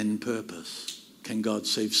was his end purpose. Can God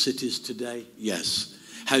save cities today? Yes.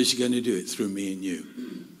 How's he going to do it? Through me and you.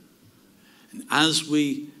 And as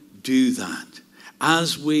we do that,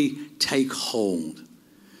 as we take hold,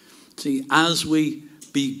 see, as we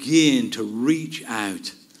begin to reach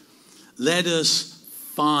out, let us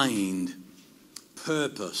find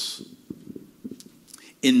purpose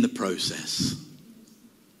in the process.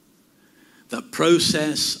 The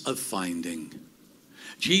process of finding.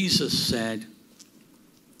 Jesus said,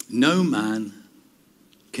 no man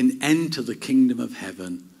can enter the kingdom of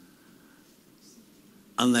heaven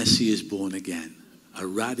unless he is born again. A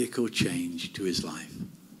radical change to his life.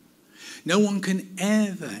 No one can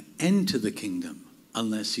ever enter the kingdom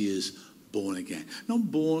unless he is born again. Not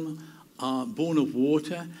born of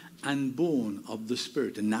water and born of the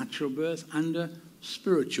Spirit. A natural birth and a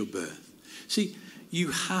spiritual birth. See,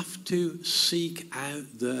 you have to seek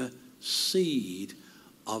out the seed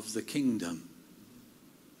of the kingdom.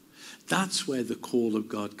 That's where the call of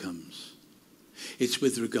God comes. It's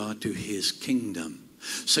with regard to his kingdom.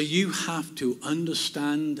 So you have to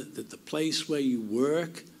understand that the place where you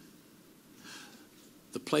work,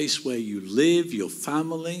 the place where you live, your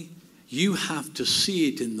family, you have to see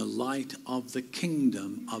it in the light of the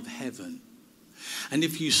kingdom of heaven. And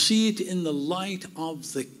if you see it in the light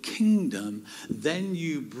of the kingdom, then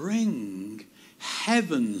you bring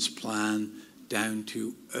heaven's plan down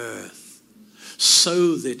to earth,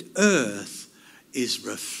 so that earth is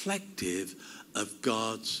reflective of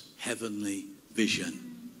God's heavenly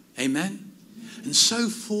vision. Amen? And so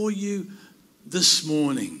for you this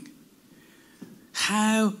morning,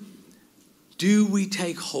 how do we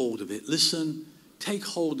take hold of it? Listen, take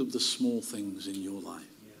hold of the small things in your life.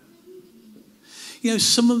 You know,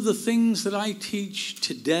 some of the things that I teach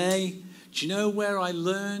today, do you know where I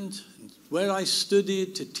learned? Where I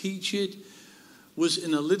studied to teach it was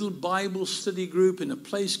in a little Bible study group in a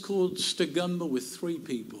place called Stagumba with 3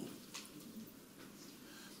 people.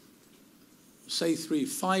 Say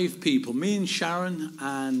 5 people, me and Sharon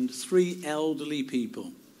and 3 elderly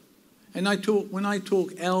people. And when I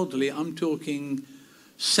talk elderly, I'm talking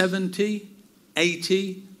 70,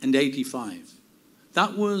 80, and 85.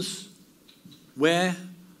 That was where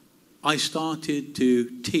I started to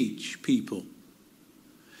teach people.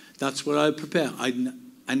 That's what I prepared.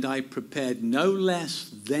 And I prepared no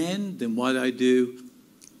less then than what I do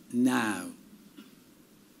now.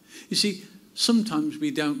 You see, sometimes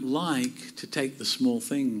we don't like to take the small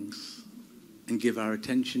things and give our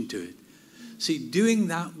attention to it. See, doing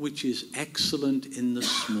that which is excellent in the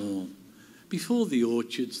small. Before the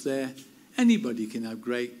orchard's there, anybody can have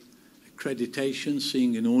great accreditation,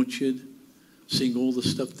 seeing an orchard, seeing all the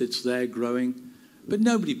stuff that's there growing. But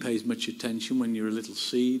nobody pays much attention when you're a little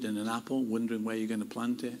seed and an apple, wondering where you're going to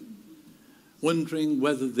plant it. Wondering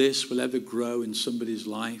whether this will ever grow in somebody's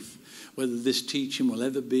life, whether this teaching will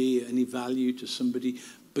ever be any value to somebody.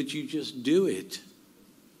 But you just do it.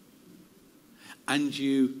 And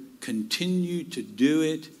you continue to do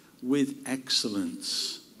it with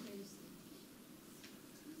excellence.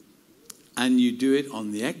 And you do it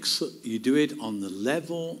on the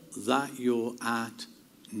level that you're at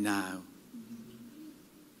now.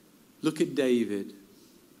 Look at David.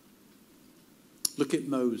 Look at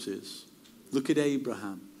Moses. Look at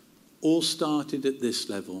Abraham. All started at this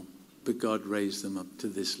level, but God raised them up to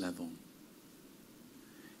this level.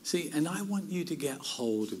 See, and I want you to get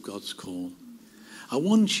hold of God's call. I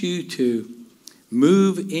want you to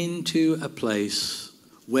move into a place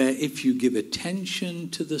where if you give attention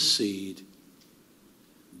to the seed,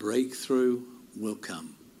 breakthrough will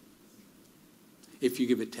come. If you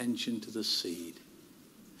give attention to the seed.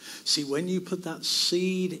 See, when you put that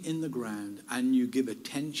seed in the ground and you give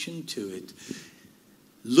attention to it,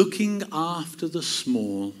 looking after the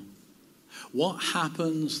small, what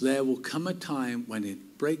happens, there will come a time when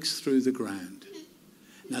it breaks through the ground.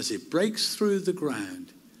 And as it breaks through the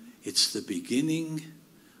ground, it's the beginning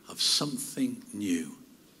of something new.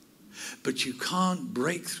 But you can't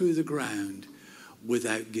break through the ground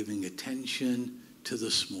without giving attention to the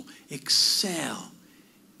small. Excel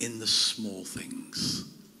in the small things.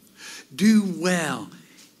 Do well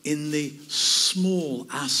in the small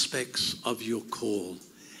aspects of your call.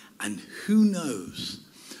 And who knows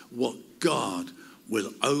what God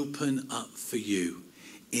will open up for you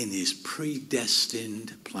in his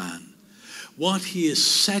predestined plan. What he has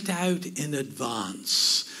set out in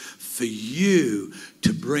advance for you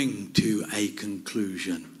to bring to a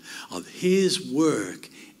conclusion of his work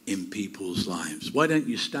in people's lives. Why don't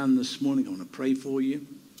you stand this morning? I want to pray for you.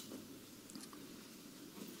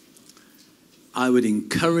 I would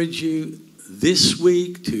encourage you this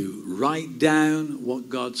week to write down what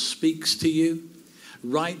God speaks to you.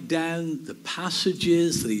 Write down the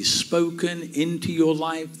passages that he's spoken into your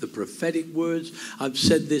life, the prophetic words. I've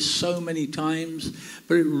said this so many times,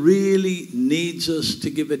 but it really needs us to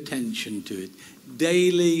give attention to it.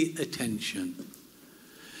 Daily attention.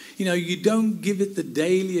 You know, you don't give it the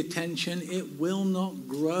daily attention, it will not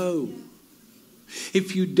grow.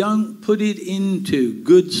 If you don't put it into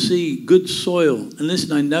good seed, good soil. And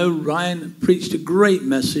listen, I know Ryan preached a great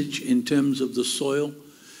message in terms of the soil.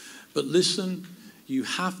 But listen, you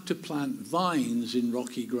have to plant vines in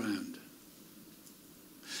rocky ground.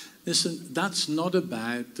 Listen, that's not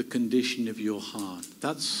about the condition of your heart.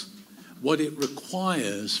 That's what it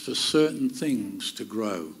requires for certain things to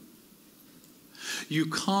grow. You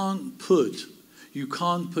can't put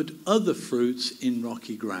other fruits in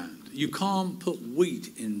rocky ground. You can't put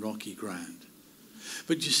wheat in rocky ground.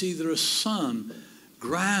 But you see, there are some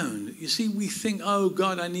ground. You see, we think, oh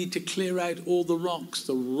God, I need to clear out all the rocks.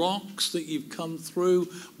 The rocks that you've come through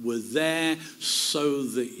were there so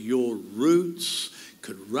that your roots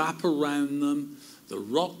could wrap around them. The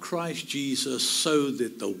rock Christ Jesus, so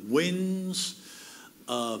that the winds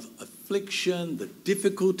of affliction, the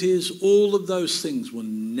difficulties, all of those things will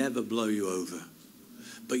never blow you over.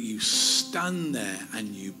 But you stand there and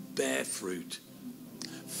you bear fruit.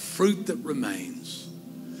 Fruit that remains.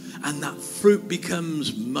 And that fruit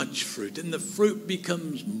becomes much fruit. And the fruit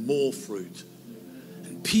becomes more fruit.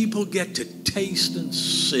 And people get to taste and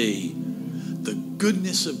see the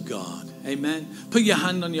goodness of God. Amen. Put your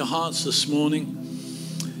hand on your hearts this morning.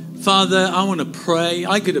 Father, I want to pray.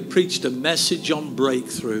 I could have preached a message on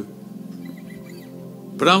breakthrough.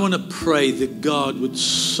 But I want to pray that God would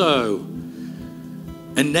so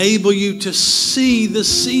enable you to see the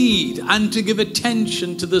seed and to give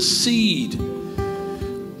attention to the seed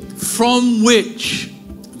from which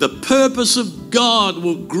the purpose of God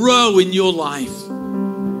will grow in your life.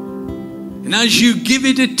 And as you give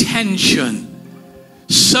it attention,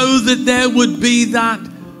 so that there would be that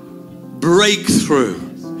breakthrough.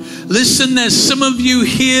 Listen, there's some of you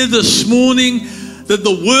here this morning that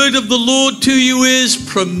the word of the Lord to you is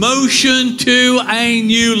promotion to a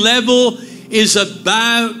new level is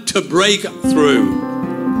about to break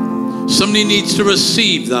through. Somebody needs to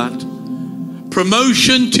receive that.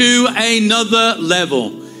 Promotion to another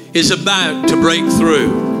level is about to break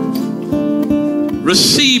through.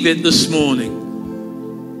 Receive it this morning.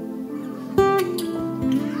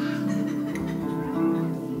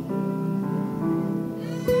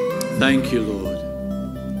 Thank you, Lord.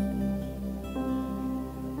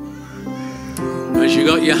 As you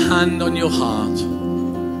got your hand on your heart,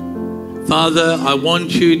 Father, I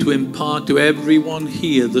want you to impart to everyone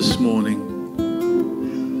here this morning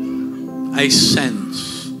a sense.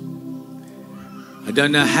 I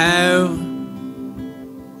don't know how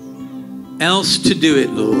else to do it,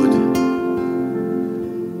 Lord,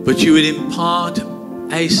 but you would impart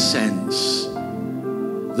a sense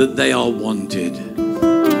that they are wanted.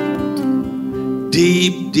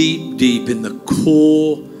 Deep, deep, deep in the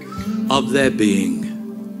core of their being,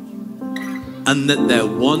 and that they're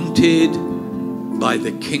wanted by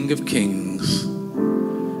the King of Kings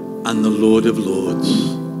and the Lord of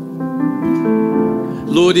Lords.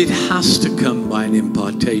 Lord, it has to come by an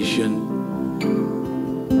impartation,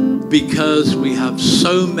 because we have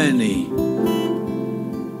so many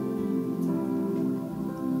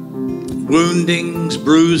woundings,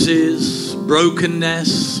 bruises,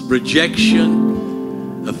 brokenness,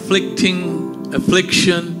 rejection,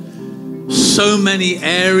 affliction, so many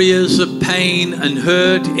areas of pain and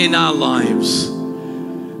hurt in our lives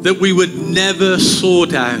that we would never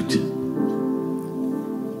sort out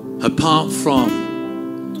apart from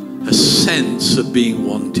a sense of being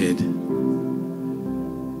wanted.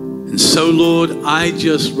 And so, Lord, I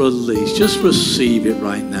just receive it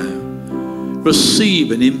right now.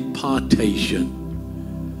 Receive an impartation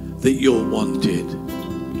that you're wanted.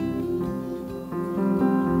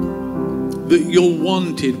 That you're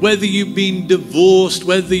wanted, whether you've been divorced,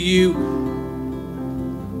 whether you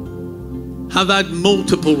have had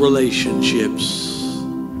multiple relationships,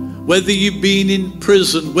 whether you've been in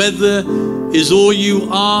prison, whether all you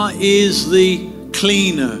are is the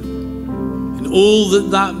cleaner, and all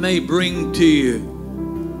that may bring to you.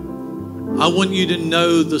 I want you to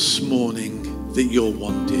know this morning that you're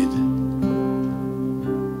wanted.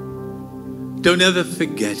 Don't ever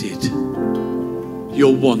forget it.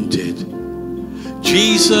 You're wanted.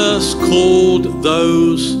 Jesus called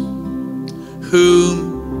those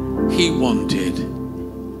whom he wanted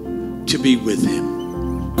to be with him.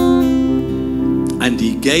 And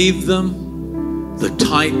he gave them the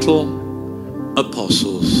title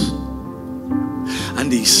apostles.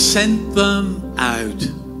 And he sent them out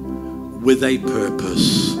with a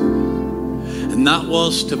purpose. And that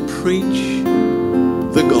was to preach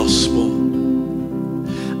the gospel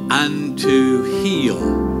and to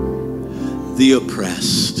heal the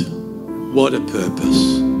oppressed. What a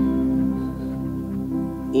purpose.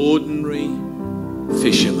 Ordinary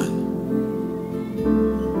fishermen.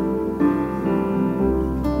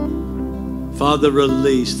 Father,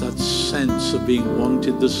 release that sense of being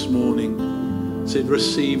wanted this morning. Say,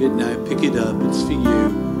 receive it now. Pick it up. It's for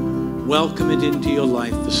you. Welcome it into your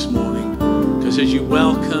life this morning. Because as you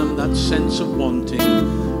welcome that sense of wanting,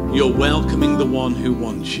 you're welcoming the one who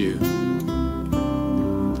wants you.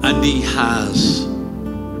 And he has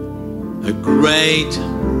a great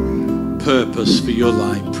purpose for your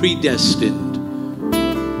life, predestined.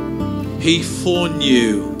 He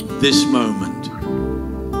foreknew this moment.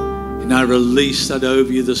 And I release that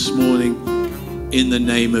over you this morning in the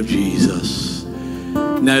name of Jesus.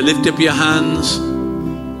 Now lift up your hands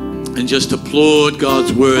and just applaud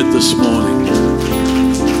God's word this morning.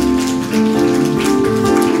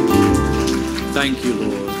 Thank you,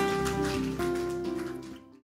 Lord.